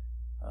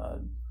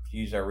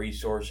used our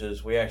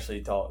resources. We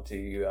actually talked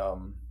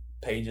to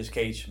Paige's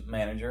case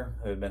manager,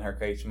 who had been her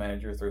case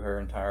manager through her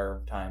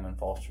entire time in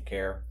foster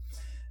care.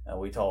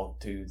 We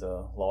talked to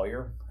the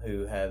lawyer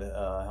who had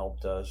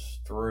helped us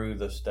through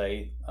the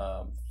state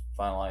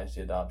finalize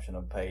the adoption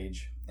of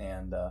Paige,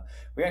 and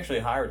we actually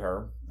hired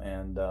her.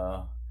 And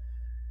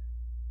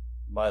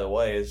by the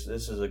way, this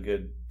is a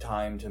good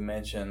time to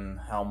mention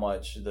how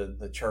much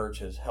the church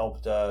has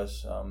helped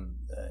us.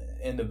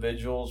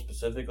 Individuals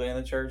specifically in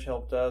the church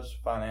helped us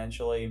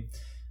financially.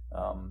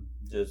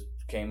 Just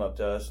came up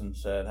to us and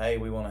said, hey,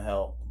 we want to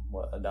help.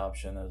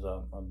 Adoption is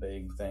a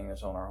big thing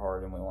that's on our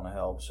heart, and we want to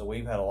help. So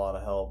we've had a lot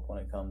of help when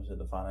it comes to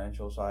the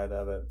financial side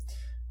of it,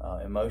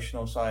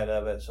 emotional side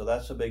of it. So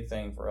that's a big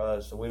thing for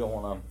us. So we don't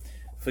want to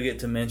forget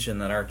to mention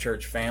that our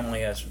church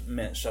family has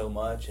meant so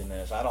much in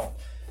this. I don't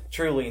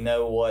truly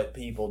know what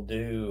people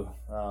do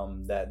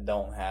that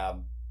don't have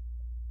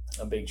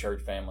a big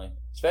church family,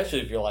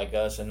 especially if you're like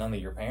us and none of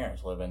your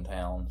parents live in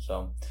town.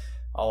 So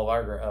all of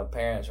our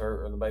parents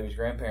or the baby's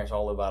grandparents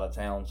all live out of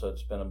town, so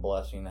it's been a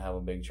blessing to have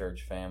a big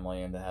church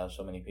family and to have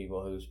so many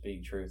people who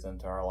speak truth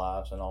into our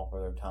lives and offer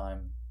their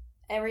time.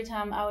 Every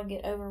time I would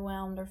get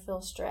overwhelmed or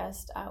feel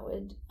stressed, I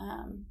would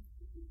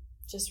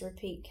just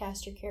repeat,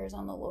 cast your cares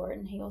on the Lord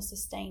and He will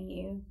sustain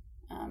you.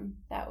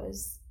 That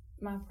was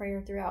my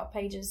prayer throughout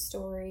Paige's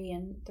story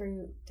and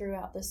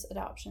throughout this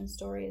adoption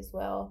story as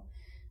well.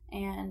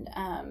 And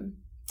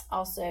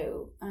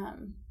also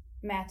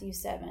Matthew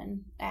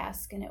 7,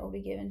 ask and it will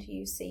be given to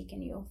you, seek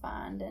and you will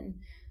find. And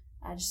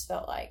I just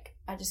felt like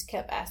I just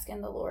kept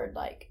asking the Lord,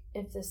 like,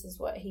 if this is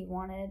what He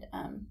wanted.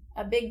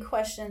 A big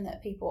question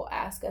that people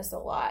ask us a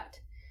lot,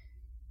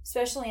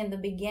 especially in the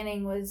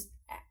beginning, was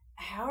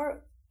how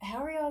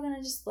are y'all going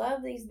to just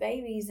love these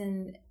babies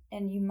and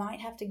you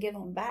might have to give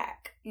them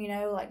back? You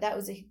know, like that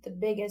was the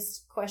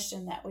biggest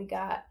question that we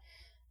got.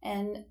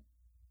 And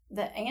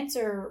the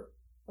answer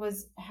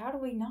was, how do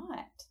we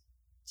not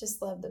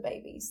just love the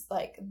babies?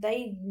 Like,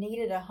 they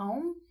needed a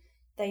home,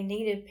 they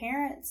needed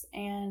parents,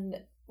 and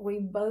we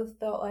both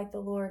felt like the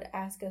Lord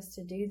asked us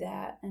to do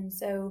that. And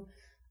so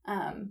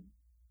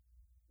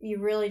you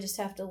really just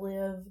have to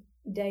live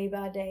day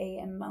by day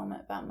and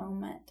moment by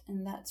moment,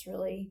 and that's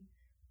really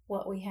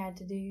what we had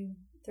to do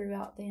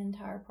throughout the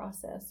entire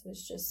process,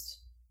 was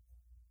just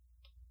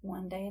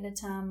one day at a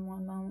time,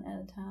 one moment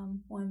at a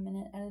time, 1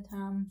 minute at a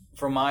time.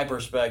 From my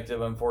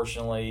perspective,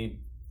 unfortunately,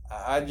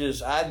 I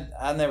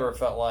never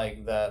felt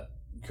like that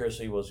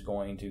Chrissy was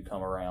going to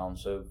come around.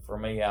 So for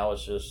me, I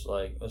was just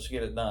like, let's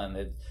get it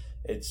done.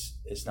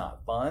 It's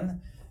not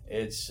fun.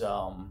 It's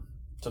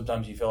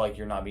sometimes you feel like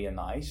you're not being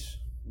nice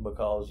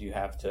because you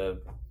have to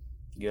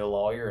get a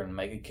lawyer and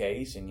make a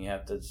case, and you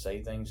have to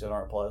say things that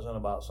aren't pleasant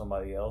about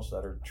somebody else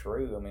that are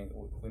true. I mean,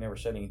 we never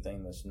said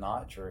anything that's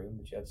not true,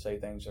 but you have to say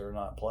things that are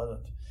not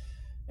pleasant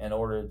in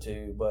order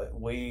to. But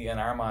we, in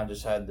our mind,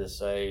 just had to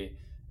say,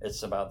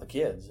 it's about the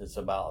kids. It's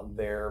about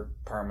their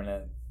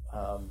permanent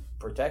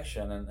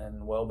protection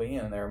and well-being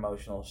and their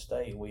emotional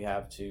state. We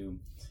have to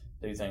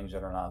do things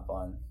that are not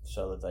fun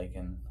so that they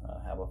can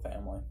have a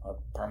family, a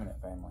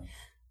permanent family.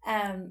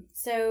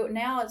 So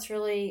now it's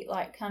really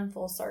like come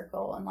full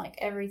circle, and like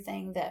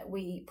everything that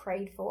we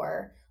prayed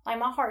for, like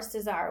my heart's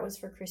desire was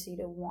for Chrissy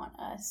to want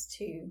us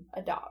to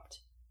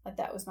adopt. Like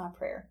that was my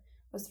prayer,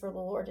 was for the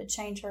Lord to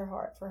change her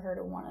heart, for her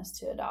to want us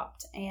to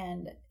adopt.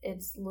 And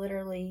it's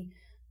literally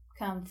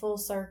come full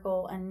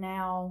circle, and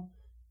now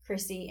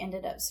Chrissy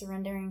ended up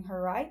surrendering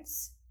her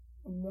rights,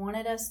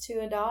 wanted us to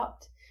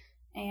adopt.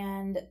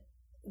 And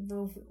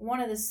one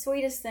of the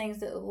sweetest things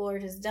that the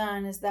Lord has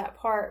done is that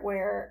part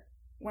where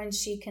when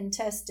she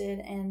contested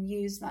and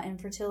used my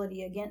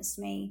infertility against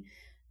me,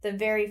 the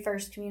very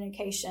first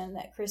communication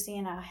that Chrissy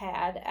and I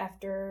had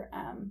after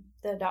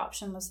the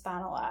adoption was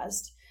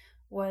finalized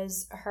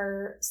was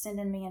her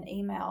sending me an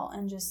email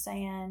and just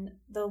saying,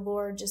 the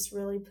Lord just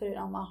really put it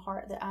on my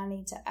heart that I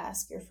need to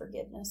ask your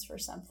forgiveness for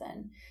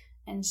something.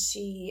 And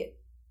she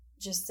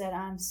just said,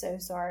 I'm so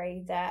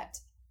sorry that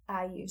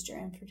I used your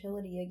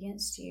infertility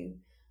against you.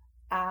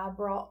 I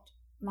brought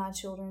my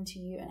children to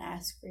you and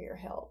asked for your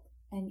help,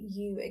 and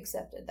you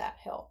accepted that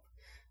help.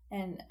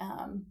 And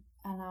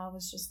I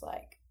was just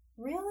like,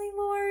 really,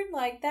 Lord?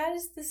 Like, that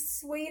is the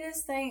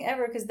sweetest thing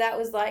ever, because that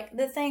was like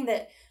the thing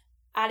that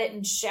I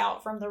didn't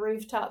shout from the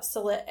rooftops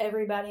to let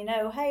everybody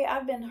know, hey,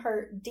 I've been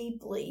hurt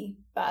deeply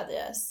by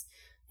this.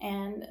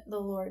 And the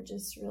Lord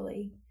just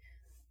really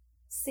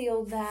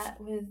sealed that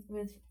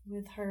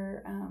with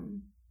her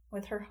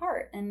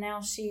heart. And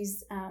now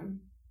she's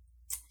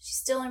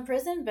still in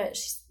prison, but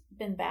she's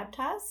been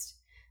baptized.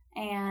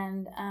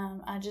 And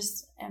I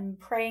just am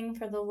praying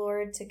for the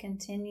Lord to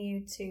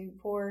continue to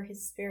pour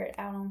His Spirit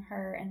out on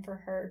her, and for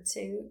her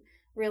to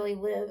really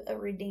live a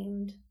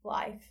redeemed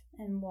life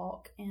and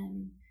walk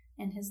in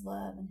His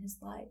love and His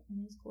light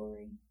and His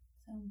glory.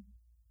 So,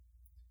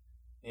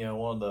 you know,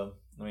 one of the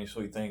many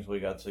sweet things we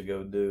got to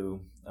go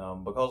do,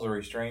 because of the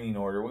restraining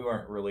order, we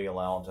weren't really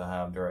allowed to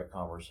have direct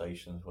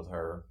conversations with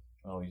her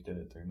I always did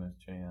it through Miss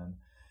Jan.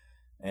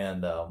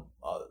 And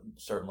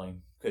certainly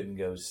couldn't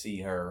go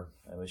see her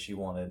as she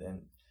wanted.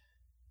 And,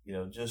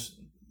 just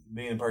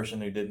being a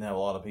person who didn't have a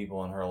lot of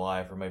people in her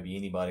life, or maybe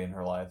anybody in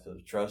her life that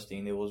was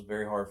trusting, it was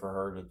very hard for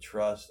her to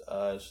trust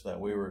us that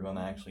we were going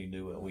to actually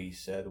do what we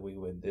said we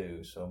would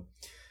do. So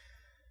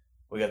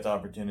we got the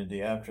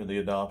opportunity after the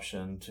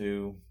adoption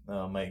to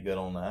make good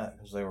on that,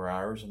 because they were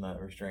ours and that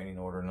restraining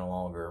order no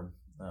longer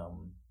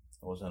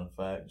was in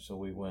effect. So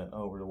we went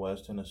over to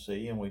West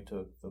Tennessee and we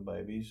took the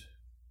babies,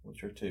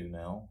 which are 2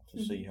 now,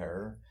 to see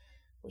her,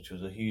 which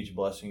was a huge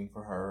blessing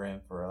for her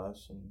and for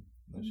us. And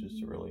it's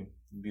just a really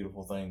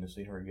beautiful thing to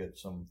see her get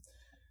some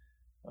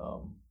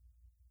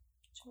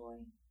joy.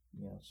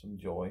 Yeah, some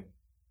joy.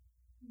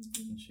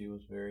 And she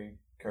was very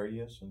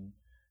courteous and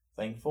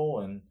thankful,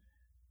 and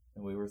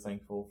we were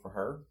thankful for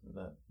her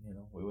that,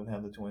 we wouldn't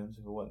have the twins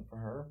if it wasn't for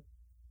her.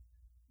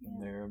 Yeah.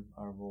 And they're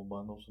our little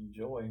bundles of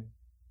joy.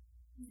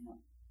 Yeah.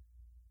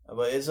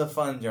 But it's a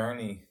fun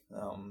journey.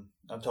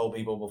 I've told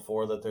people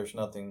before that there's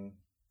nothing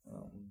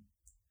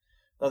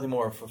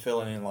more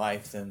fulfilling in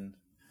life than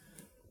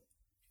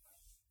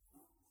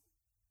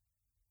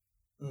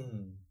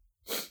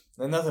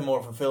nothing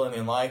more fulfilling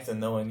in life than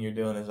knowing you're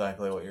doing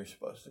exactly what you're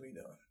supposed to be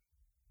doing.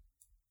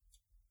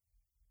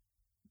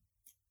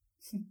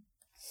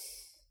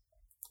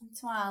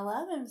 That's why I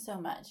love him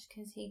so much,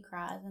 because he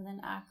cries and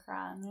then I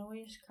cry and then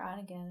we just cry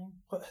together.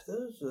 But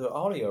this is an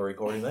audio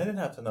recording. They didn't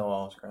have to know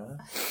I was crying.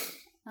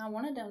 I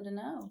wanted them to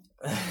know.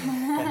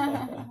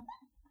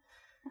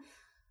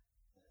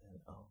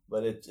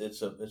 But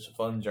it's a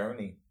fun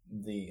journey.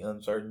 The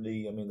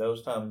uncertainty,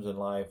 those times in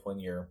life when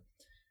you're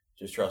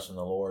just trusting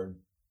the Lord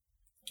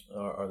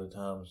are the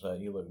times that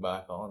you look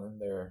back on,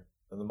 and they're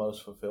the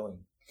most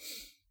fulfilling.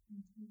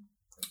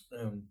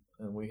 And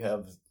we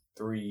have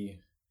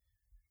 3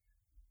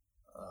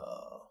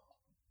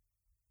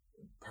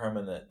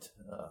 permanent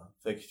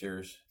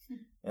fixtures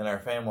in our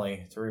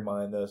family to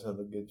remind us of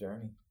the good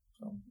journey.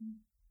 So.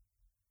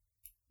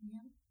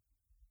 Yeah.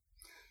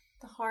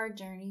 The hard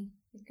journey,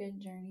 the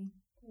good journey.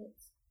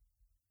 It's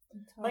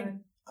hard.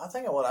 I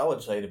think what I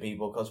would say to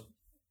people, because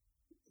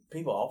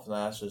people often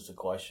ask us the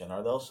question,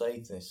 or they'll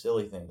say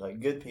silly things.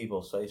 Like, good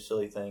people say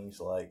silly things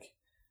like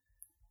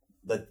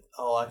that.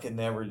 Oh, I could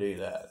never do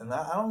that, and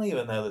I don't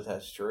even know that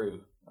that's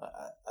true.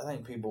 I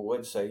think people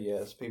would say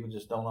yes. People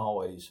just don't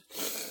always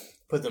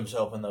put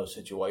themselves in those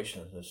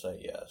situations to say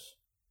yes.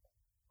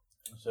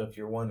 So if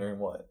you're wondering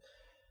what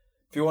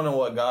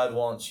God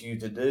wants you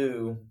to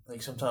do, I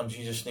think sometimes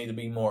you just need to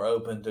be more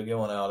open to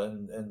going out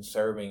and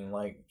serving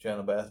like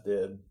Jana Beth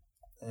did,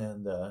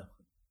 and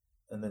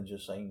then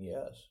just saying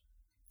yes.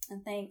 I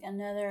think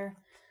another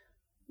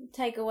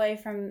takeaway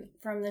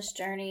from this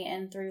journey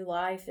and through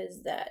life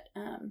is that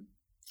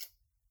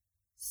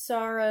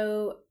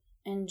sorrow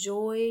and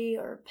joy,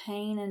 or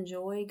pain and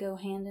joy, go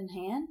hand in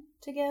hand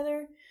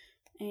together.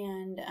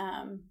 And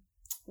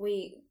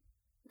we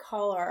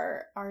call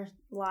our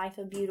life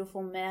a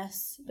beautiful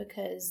mess,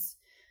 because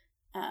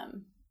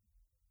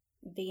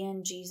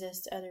being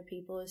Jesus to other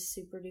people is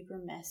super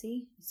duper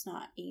messy. It's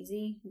not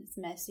easy. It's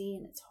messy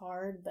and it's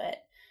hard,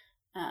 but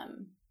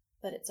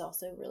it's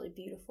also really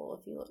beautiful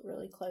if you look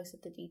really close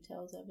at the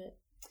details of it.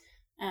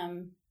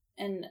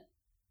 And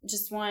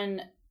just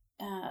one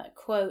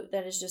quote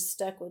that has just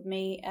stuck with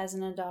me as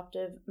an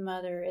adoptive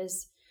mother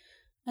is,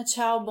 "A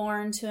child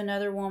born to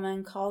another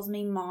woman calls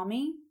me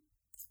mommy,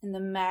 and the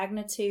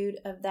magnitude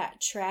of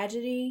that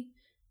tragedy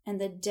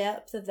and the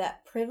depth of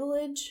that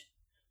privilege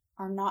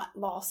are not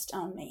lost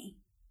on me."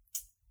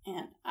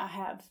 And I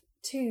have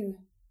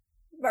 2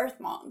 birth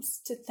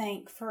moms to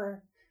thank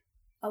for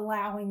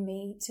allowing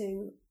me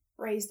to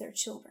raise their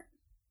children,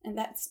 and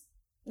that's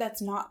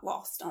not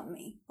lost on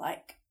me.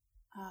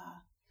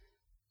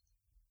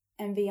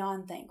 I'm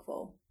beyond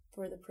thankful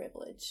for the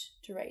privilege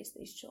to raise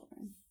these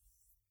children.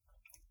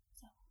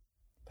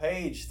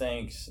 Paige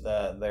thinks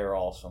that they're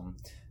awesome.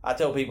 I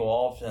tell people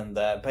often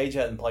that Paige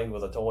hadn't played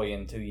with a toy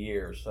in 2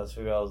 years. That's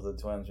because the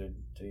twins are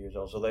 2 years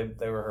old. So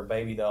they were her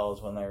baby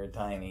dolls when they were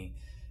tiny.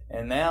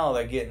 And now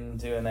they're getting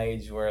to an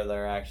age where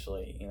they're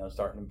actually,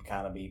 starting to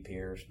kind of be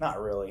peers. Not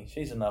really.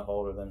 She's enough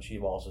older than she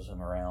bosses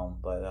them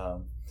around.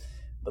 But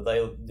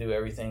they do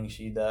everything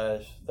she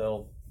does.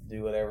 They'll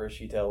do whatever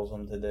she tells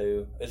them to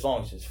do, as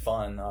long as it's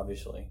fun,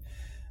 obviously.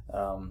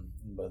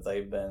 But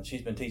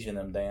she's been teaching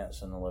them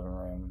dance in the living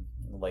room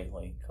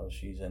lately, because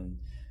she's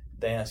in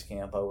dance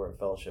camp over at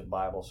Fellowship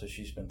Bible, so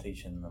she's been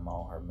teaching them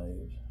all her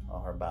moves,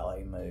 all her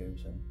ballet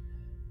moves, and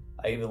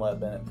I even let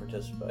Bennett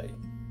participate.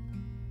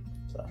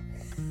 So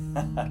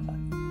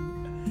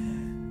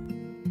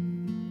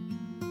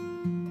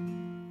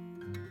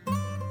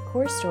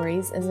Core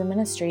Stories is a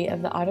ministry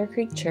of the Otter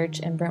Creek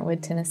Church in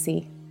Brentwood,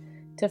 Tennessee.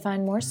 To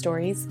find more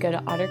stories, go to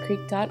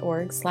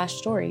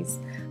ottercreek.org/stories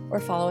or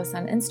follow us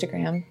on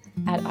Instagram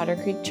 @Otter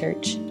Creek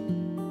Church.